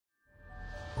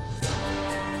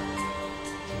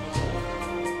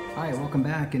Hi, welcome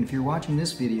back, and if you're watching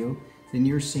this video, then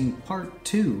you're seeing part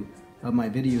 2 of my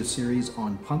video series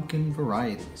on pumpkin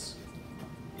varieties.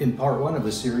 In part 1 of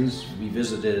the series, we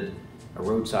visited a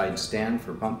roadside stand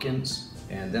for pumpkins,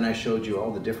 and then I showed you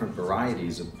all the different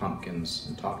varieties of pumpkins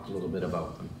and talked a little bit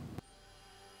about them.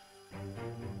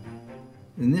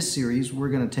 In this series, we're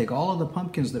going to take all of the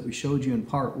pumpkins that we showed you in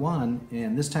part 1,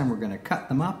 and this time we're going to cut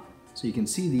them up so you can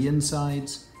see the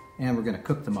insides, and we're going to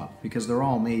cook them up because they're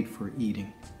all made for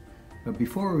eating. But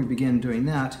before we begin doing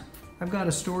that, I've got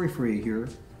a story for you here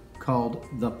called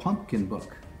The Pumpkin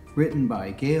Book, written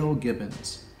by Gail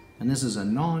Gibbons. And this is a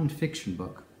non-fiction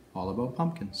book all about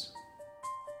pumpkins.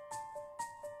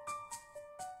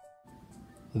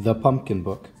 The Pumpkin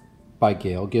Book by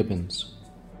Gail Gibbons.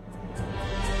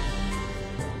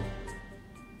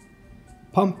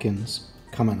 Pumpkins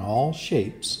come in all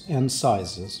shapes and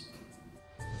sizes.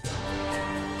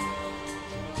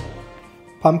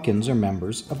 Pumpkins are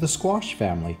members of the squash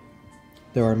family.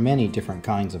 There are many different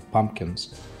kinds of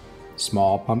pumpkins.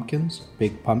 Small pumpkins,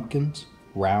 big pumpkins,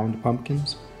 round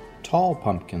pumpkins, tall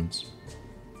pumpkins.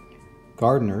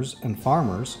 Gardeners and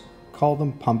farmers call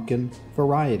them pumpkin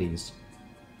varieties.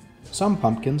 Some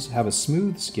pumpkins have a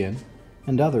smooth skin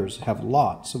and others have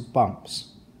lots of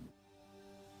bumps.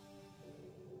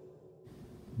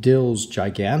 Dill's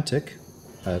gigantic,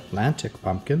 Atlantic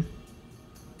pumpkin,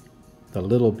 the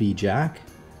Little Bee Jack,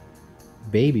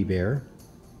 Baby Bear,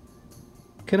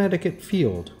 Connecticut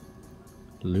Field,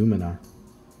 Lumina,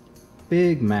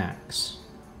 Big Max,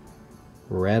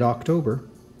 Red October,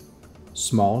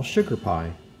 Small Sugar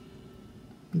Pie,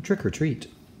 and Trick or Treat.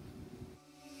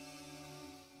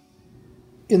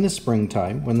 In the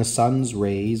springtime, when the sun's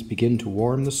rays begin to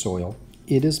warm the soil,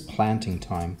 it is planting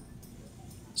time.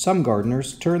 Some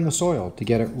gardeners turn the soil to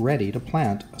get it ready to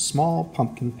plant a small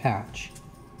pumpkin patch.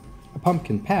 A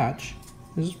pumpkin patch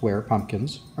is where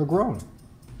pumpkins are grown.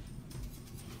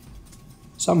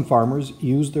 Some farmers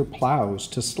use their plows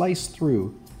to slice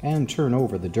through and turn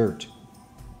over the dirt.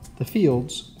 The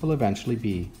fields will eventually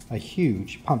be a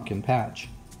huge pumpkin patch.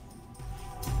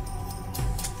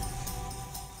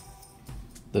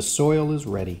 The soil is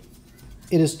ready.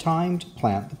 It is time to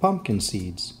plant the pumpkin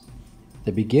seeds.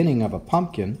 The beginning of a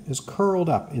pumpkin is curled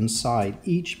up inside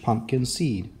each pumpkin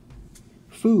seed.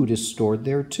 Food is stored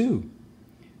there too.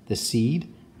 The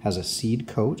seed has a seed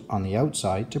coat on the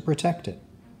outside to protect it.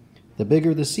 The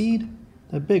bigger the seed,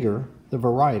 the bigger the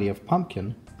variety of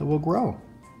pumpkin that will grow.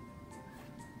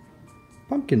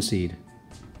 Pumpkin seed,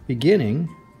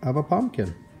 beginning of a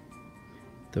pumpkin.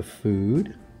 The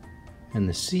food and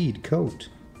the seed coat.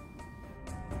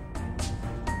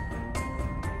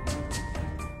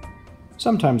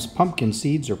 Sometimes pumpkin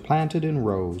seeds are planted in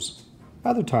rows.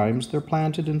 Other times they're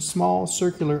planted in small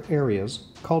circular areas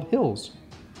called hills.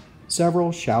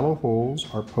 Several shallow holes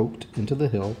are poked into the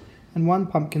hill, and one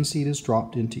pumpkin seed is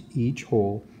dropped into each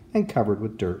hole and covered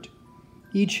with dirt.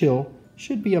 Each hill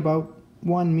should be about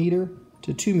 1 meter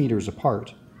to 2 meters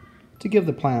apart to give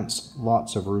the plants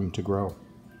lots of room to grow.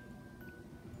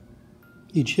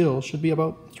 Each hill should be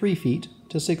about 3 feet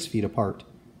to 6 feet apart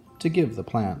to give the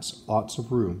plants lots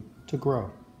of room to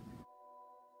grow.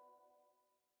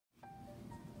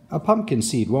 A pumpkin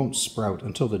seed won't sprout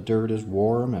until the dirt is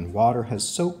warm and water has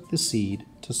soaked the seed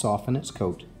to soften its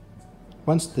coat.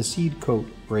 Once the seed coat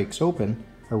breaks open,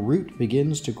 a root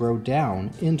begins to grow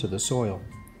down into the soil.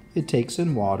 It takes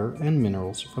in water and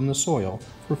minerals from the soil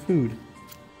for food.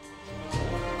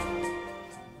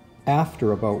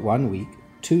 After about 1 week,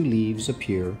 2 leaves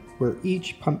appear where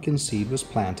each pumpkin seed was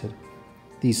planted.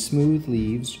 These smooth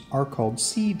leaves are called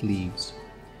seed leaves.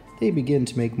 They begin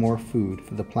to make more food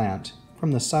for the plant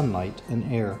from the sunlight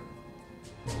and air.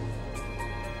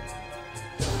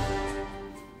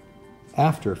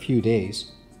 After a few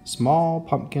days, small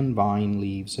pumpkin vine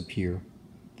leaves appear.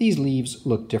 These leaves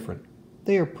look different.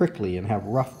 They are prickly and have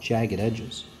rough, jagged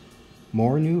edges.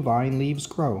 More new vine leaves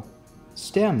grow.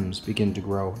 Stems begin to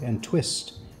grow and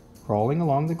twist, crawling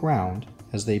along the ground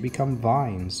as they become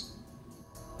vines.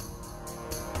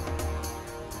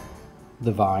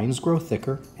 The vines grow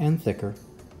thicker and thicker.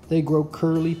 They grow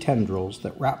curly tendrils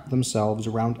that wrap themselves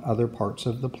around other parts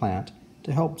of the plant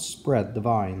to help spread the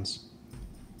vines.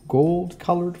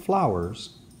 Gold-colored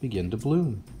flowers begin to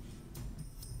bloom.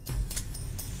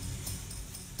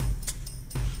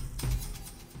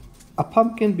 A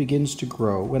pumpkin begins to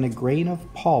grow when a grain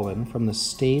of pollen from the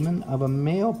stamen of a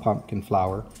male pumpkin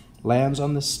flower lands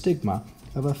on the stigma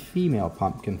of a female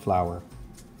pumpkin flower.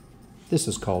 This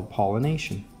is called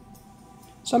pollination.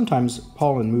 Sometimes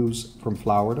pollen moves from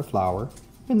flower to flower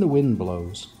when the wind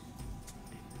blows.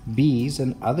 Bees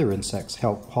and other insects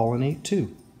help pollinate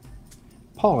too.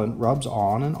 Pollen rubs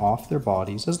on and off their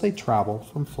bodies as they travel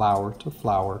from flower to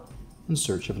flower in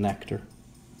search of nectar.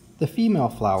 The female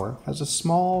flower has a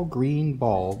small green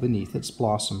ball beneath its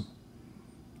blossom.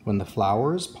 When the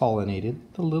flower is pollinated,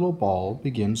 the little ball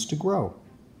begins to grow.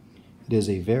 It is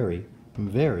a very,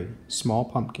 very small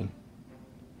pumpkin.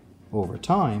 Over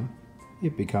time,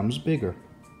 it becomes bigger,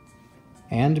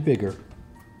 and bigger,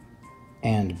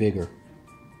 and bigger.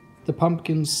 The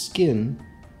pumpkin's skin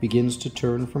begins to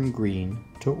turn from green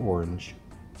to orange.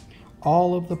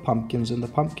 All of the pumpkins in the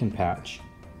pumpkin patch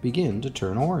begin to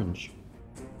turn orange.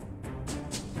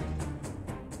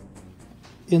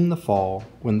 In the fall,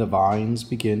 when the vines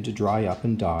begin to dry up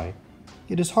and die,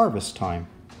 it is harvest time.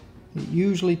 It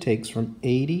usually takes from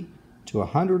 80 to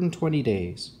 120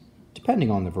 days,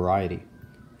 depending on the variety,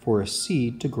 for a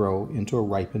seed to grow into a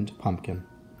ripened pumpkin.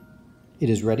 It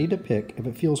is ready to pick if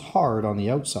it feels hard on the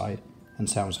outside and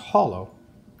sounds hollow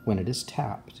when it is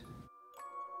tapped.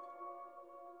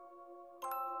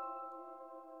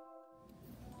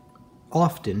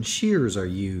 Often shears are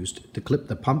used to clip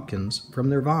the pumpkins from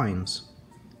their vines,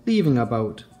 leaving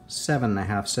about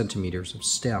 7.5 centimeters of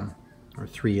stem, or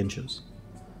 3 inches.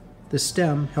 The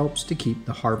stem helps to keep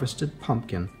the harvested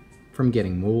pumpkin from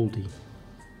getting moldy.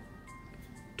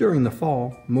 During the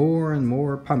fall, more and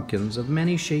more pumpkins of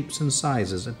many shapes and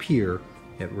sizes appear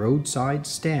at roadside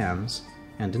stands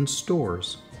and in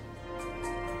stores.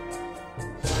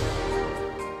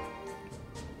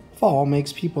 Fall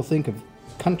makes people think of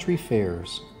country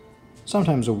fairs.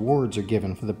 Sometimes awards are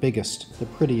given for the biggest, the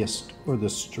prettiest, or the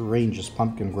strangest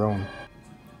pumpkin grown.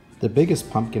 The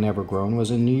biggest pumpkin ever grown was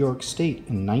in New York State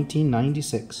in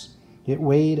 1996. It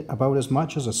weighed about as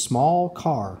much as a small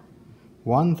car,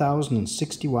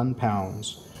 1,061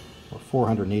 pounds, or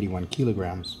 481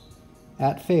 kilograms.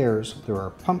 At fairs, there are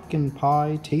pumpkin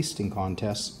pie tasting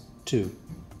contests, too.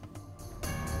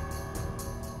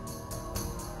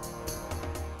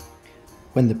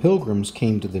 When the Pilgrims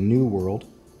came to the New World,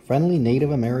 friendly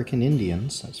Native American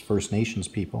Indians, that's First Nations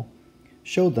people,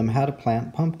 showed them how to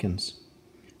plant pumpkins.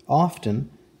 Often,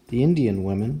 the Indian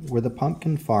women were the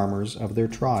pumpkin farmers of their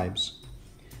tribes.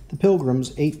 The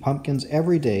Pilgrims ate pumpkins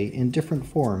every day in different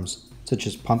forms, such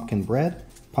as pumpkin bread,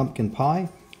 pumpkin pie,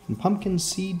 and pumpkin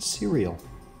seed cereal.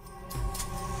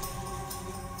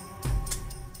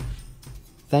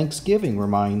 Thanksgiving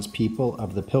reminds people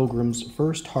of the Pilgrims'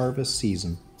 first harvest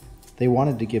season. They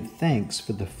wanted to give thanks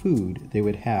for the food they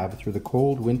would have through the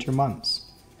cold winter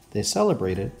months. They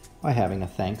celebrated by having a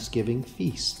Thanksgiving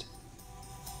feast.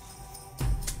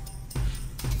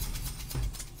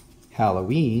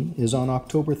 Halloween is on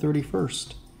October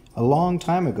 31st. A long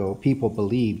time ago, people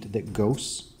believed that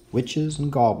ghosts, witches,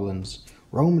 and goblins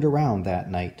roamed around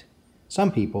that night.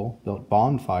 Some people built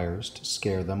bonfires to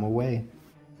scare them away.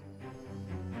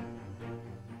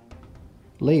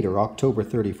 Later, October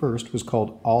 31st was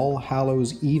called All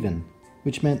Hallows Even,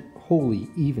 which meant Holy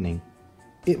Evening.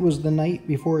 It was the night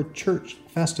before a church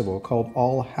festival called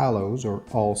All Hallows or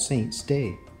All Saints'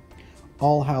 Day.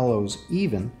 All Hallows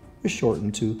Even was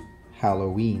shortened to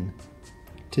Halloween.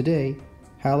 Today,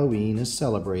 Halloween is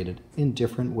celebrated in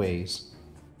different ways.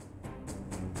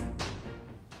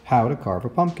 How to carve a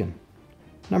pumpkin.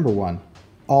 Number 1,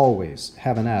 always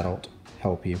have an adult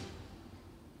help you.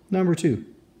 Number 2,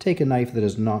 take a knife that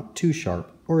is not too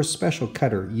sharp or a special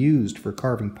cutter used for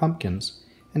carving pumpkins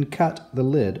and cut the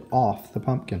lid off the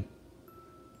pumpkin.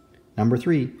 Number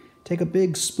 3, take a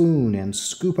big spoon and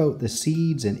scoop out the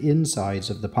seeds and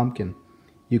insides of the pumpkin.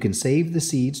 You can save the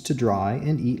seeds to dry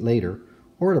and eat later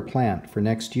or to plant for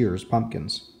next year's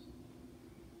pumpkins.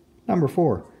 Number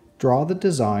 4, draw the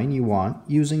design you want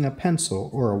using a pencil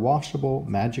or a washable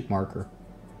magic marker.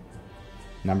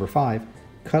 Number 5,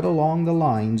 cut along the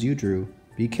lines you drew.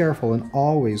 Be careful and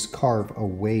always carve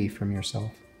away from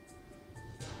yourself.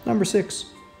 Number 6,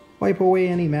 wipe away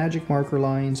any magic marker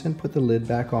lines and put the lid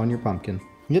back on your pumpkin.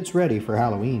 It's ready for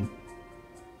Halloween.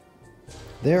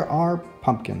 There are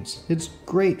pumpkins. It's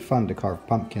great fun to carve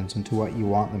pumpkins into what you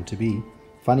want them to be.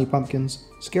 Funny pumpkins,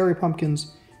 scary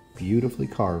pumpkins, beautifully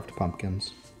carved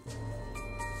pumpkins.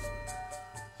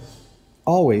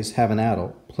 Always have an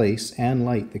adult place and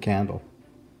light the candle.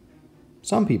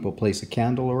 Some people place a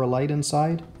candle or a light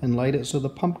inside and light it so the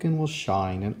pumpkin will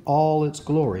shine in all its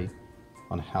glory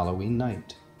on Halloween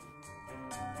night.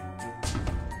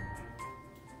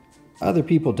 Other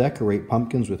people decorate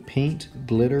pumpkins with paint,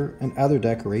 glitter, and other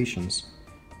decorations.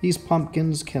 These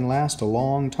pumpkins can last a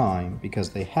long time because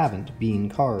they haven't been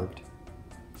carved.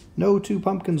 No two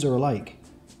pumpkins are alike.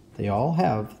 They all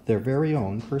have their very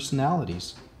own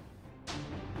personalities.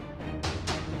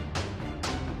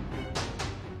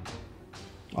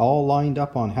 All lined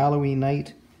up on Halloween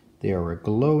night, They are a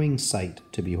glowing sight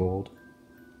to behold.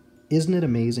 Isn't it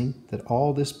amazing that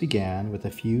all this began with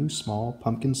a few small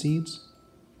pumpkin seeds?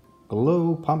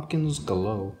 Glow, pumpkins,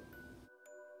 glow.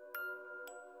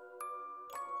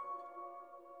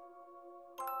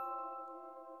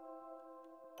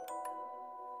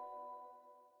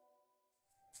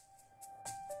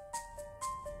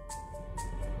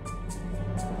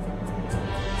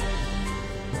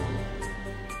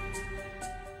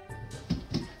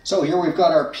 So here we've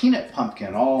got our peanut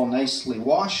pumpkin all nicely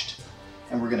washed,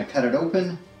 and we're going to cut it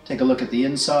open, take a look at the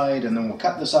inside, and then we'll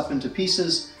cut this up into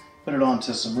pieces, put it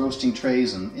onto some roasting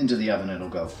trays, and into the oven it'll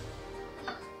go.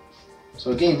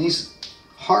 So again, these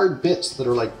hard bits that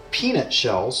are like peanut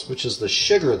shells, which is the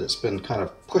sugar that's been kind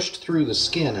of pushed through the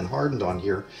skin and hardened on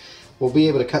here, we'll be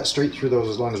able to cut straight through those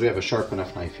as long as we have a sharp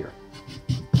enough knife here.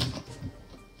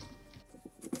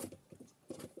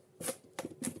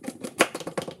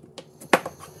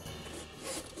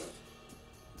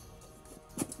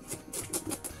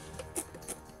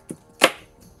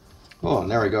 Oh,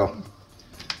 and there we go.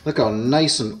 Look how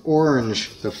nice and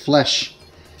orange the flesh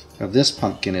of this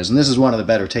pumpkin is, and this is one of the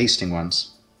better tasting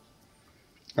ones.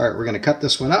 All right, we're going to cut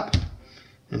this one up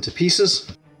into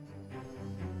pieces.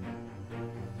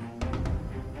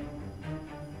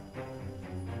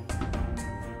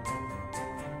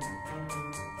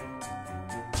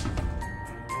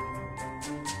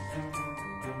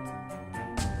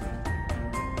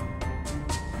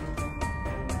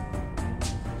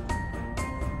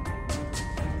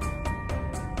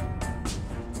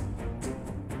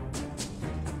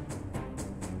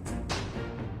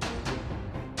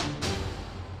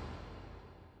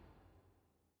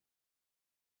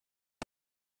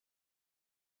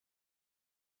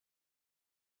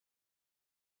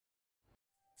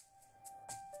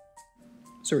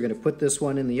 So we're going to put this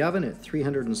one in the oven at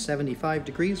 375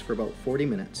 degrees for about 40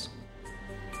 minutes.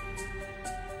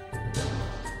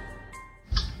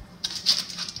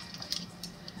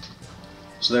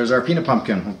 So there's our peanut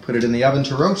pumpkin. We'll put it in the oven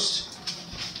to roast.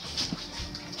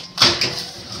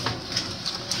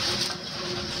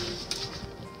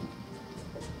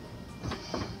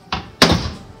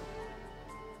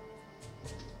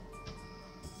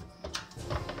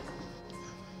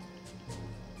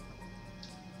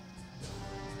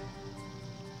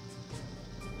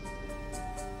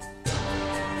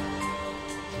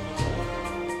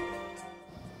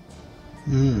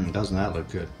 Doesn't that look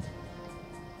good?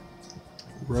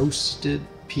 Roasted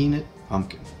peanut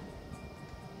pumpkin.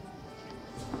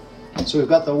 So we've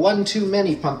got the one too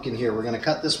many pumpkin here. We're going to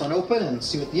cut this one open and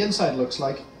see what the inside looks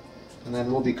like, and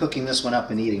then we'll be cooking this one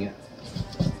up and eating it.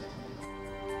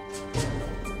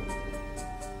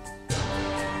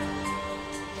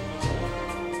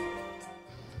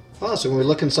 Oh, so when we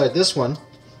look inside this one,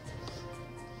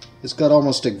 it's got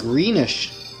almost a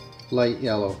greenish light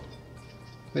yellow.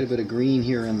 Quite a bit of green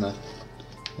here in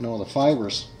all the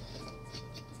fibers.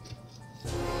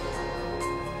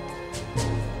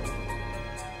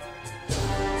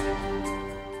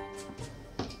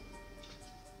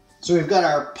 So we've got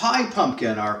our pie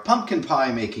pumpkin, our pumpkin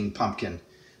pie making pumpkin.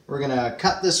 We're going to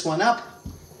cut this one up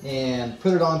and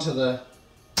put it onto the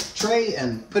tray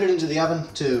and put it into the oven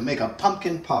to make a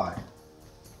pumpkin pie.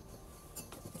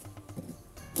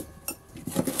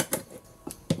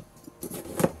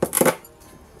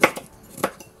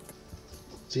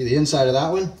 See the inside of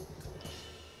that one?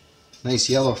 Nice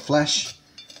yellow flesh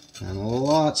and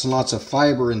lots of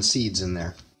fiber and seeds in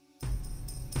there.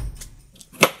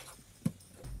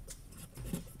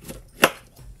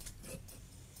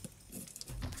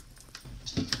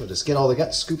 So just get all the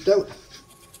guts scooped out.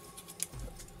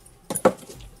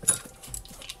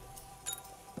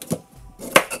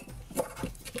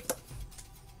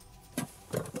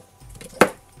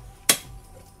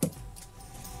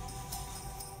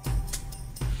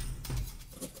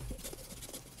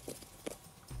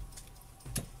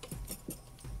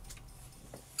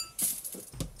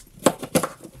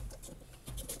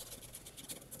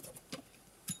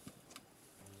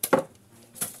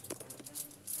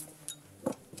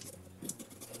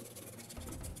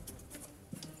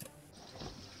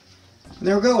 And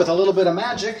there we go, with a little bit of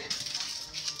magic,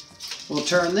 we'll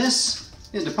turn this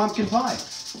into pumpkin pie.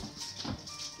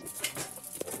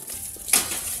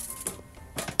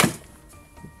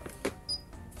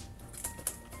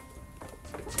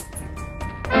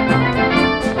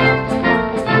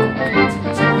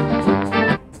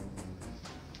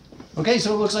 Okay,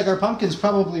 so it looks like our pumpkin's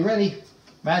probably ready.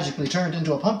 Magically turned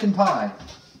into a pumpkin pie.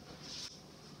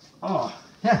 Oh,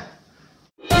 yeah.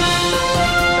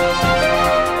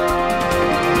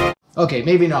 Okay,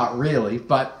 maybe not really,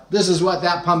 but this is what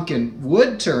that pumpkin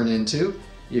would turn into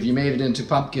if you made it into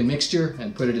pumpkin mixture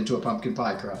and put it into a pumpkin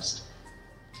pie crust.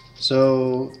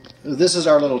 So this is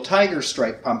our little tiger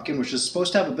stripe pumpkin, which is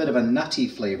supposed to have a bit of a nutty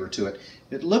flavor to it.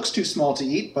 It looks too small to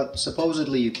eat, but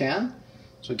supposedly you can.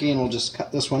 So again, we'll just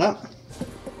cut this one up.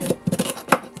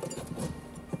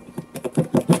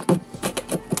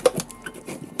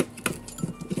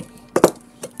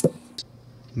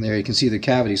 And there you can see the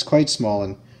cavity is quite small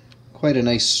and quite a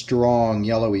nice strong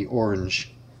yellowy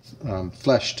orange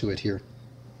flesh to it here.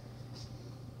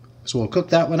 So we'll cook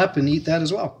that one up and eat that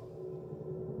as well.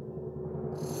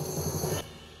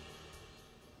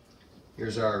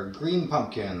 Here's our green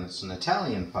pumpkin. It's an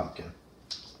Italian pumpkin.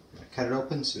 I'm going to cut it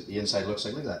open, see what the inside looks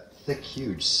like. Look at that thick,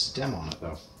 huge stem on it,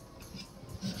 though.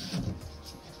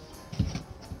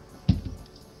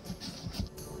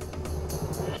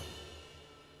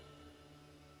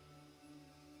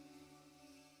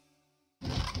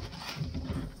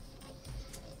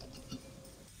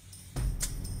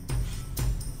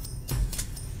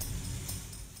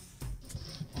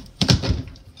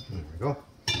 There we go.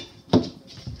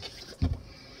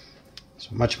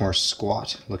 Much more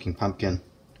squat looking pumpkin,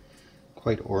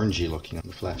 quite orangey looking on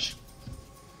the flesh.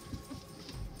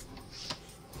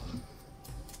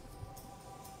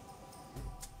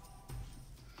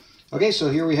 Okay,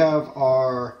 so here we have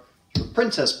our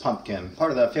princess pumpkin,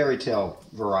 part of the fairy tale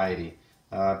variety.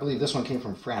 I believe this one came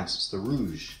from France. It's the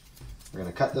Rouge. We're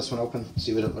going to cut this one open,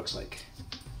 see what it looks like.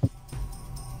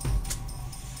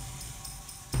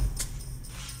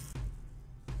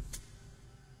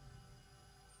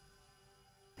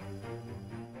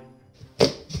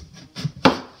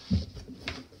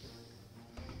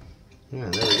 Yeah,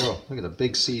 there we go. Look at the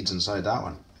big seeds inside that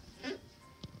one.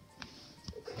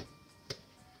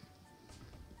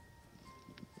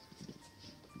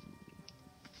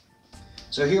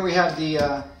 So here we have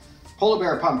the polar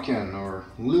bear pumpkin, or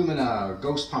Lumina, or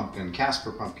ghost pumpkin,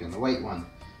 Casper pumpkin, the white one.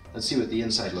 Let's see what the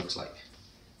inside looks like.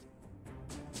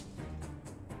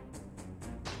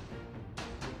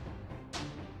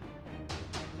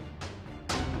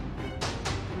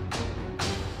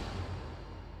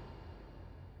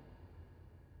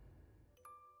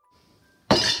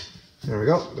 There we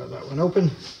go, got that one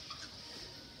open,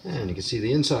 and you can see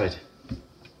the inside.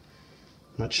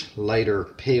 Much lighter,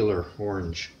 paler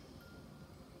orange.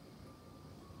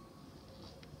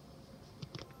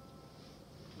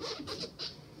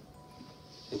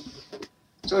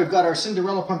 So we've got our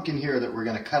Cinderella pumpkin here that we're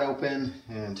going to cut open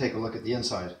and take a look at the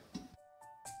inside.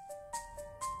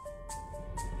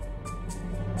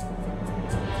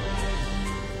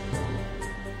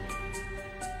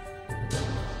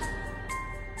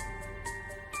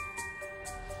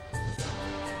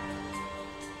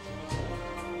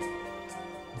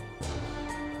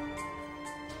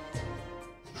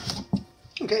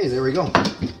 Okay, there we go.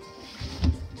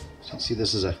 So you see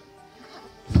this is a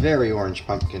very orange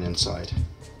pumpkin inside.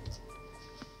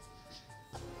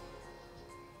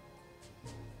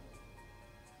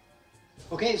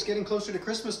 Okay, it's getting closer to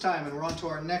Christmas time and we're on to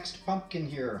our next pumpkin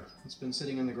here. It's been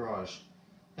sitting in the garage.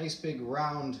 Nice big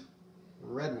round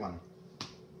red one.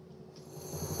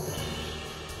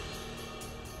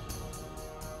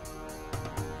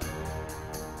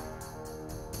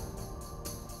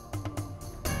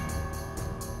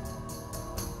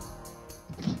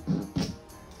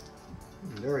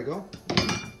 There we go.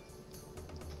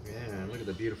 Yeah, look at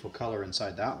the beautiful color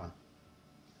inside that one.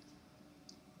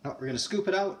 Now we're going to scoop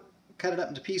it out, cut it up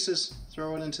into pieces,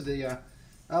 throw it into the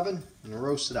oven, and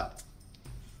roast it up.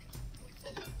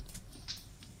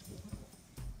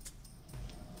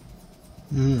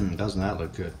 Doesn't that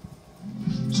look good?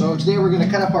 So today we're going to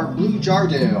cut up our blue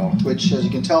Jardale, which, as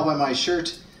you can tell by my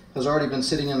shirt, has already been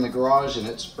sitting in the garage, and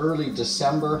it's early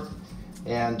December.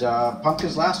 And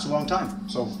pumpkins last a long time,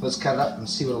 so let's cut it up and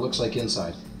see what it looks like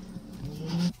inside.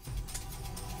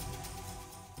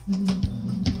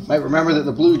 Might remember that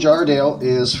the blue Jardale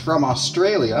is from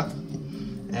Australia,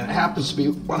 and it happens to be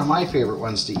one of my favorite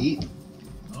ones to eat.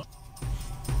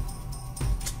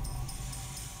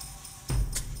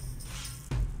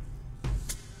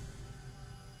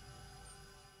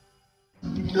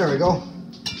 There we go.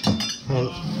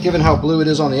 And given how blue it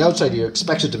is on the outside, you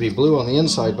expect it to be blue on the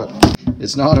inside, but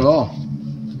it's not at all.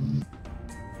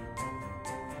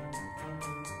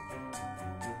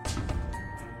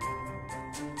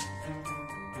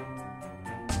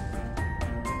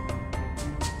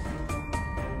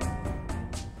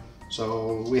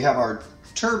 So we have our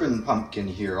turban pumpkin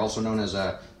here, also known as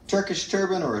a Turkish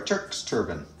turban or a Turk's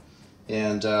turban.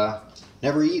 And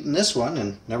never eaten this one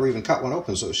and never even cut one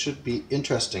open, so it should be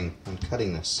interesting on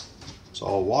cutting this. It's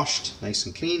all washed, nice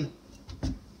and clean.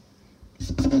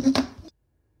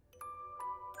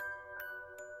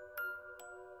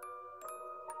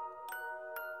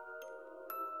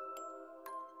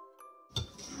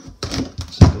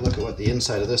 at what the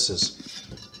inside of this is.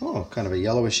 Oh, kind of a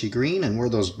yellowishy green, and where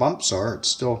those bumps are, it's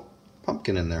still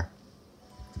pumpkin in there.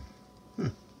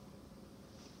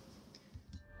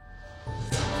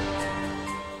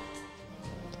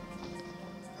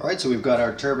 Alright, so we've got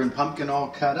our turban pumpkin all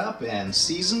cut up and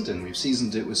seasoned, and we've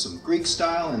seasoned it with some Greek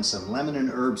style and some lemon and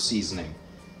herb seasoning.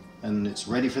 And it's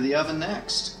ready for the oven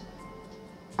next.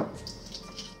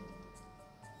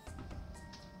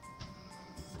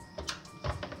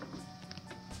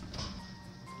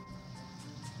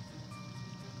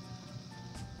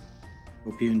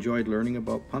 Hope you enjoyed learning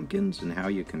about pumpkins and how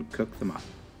you can cook them up.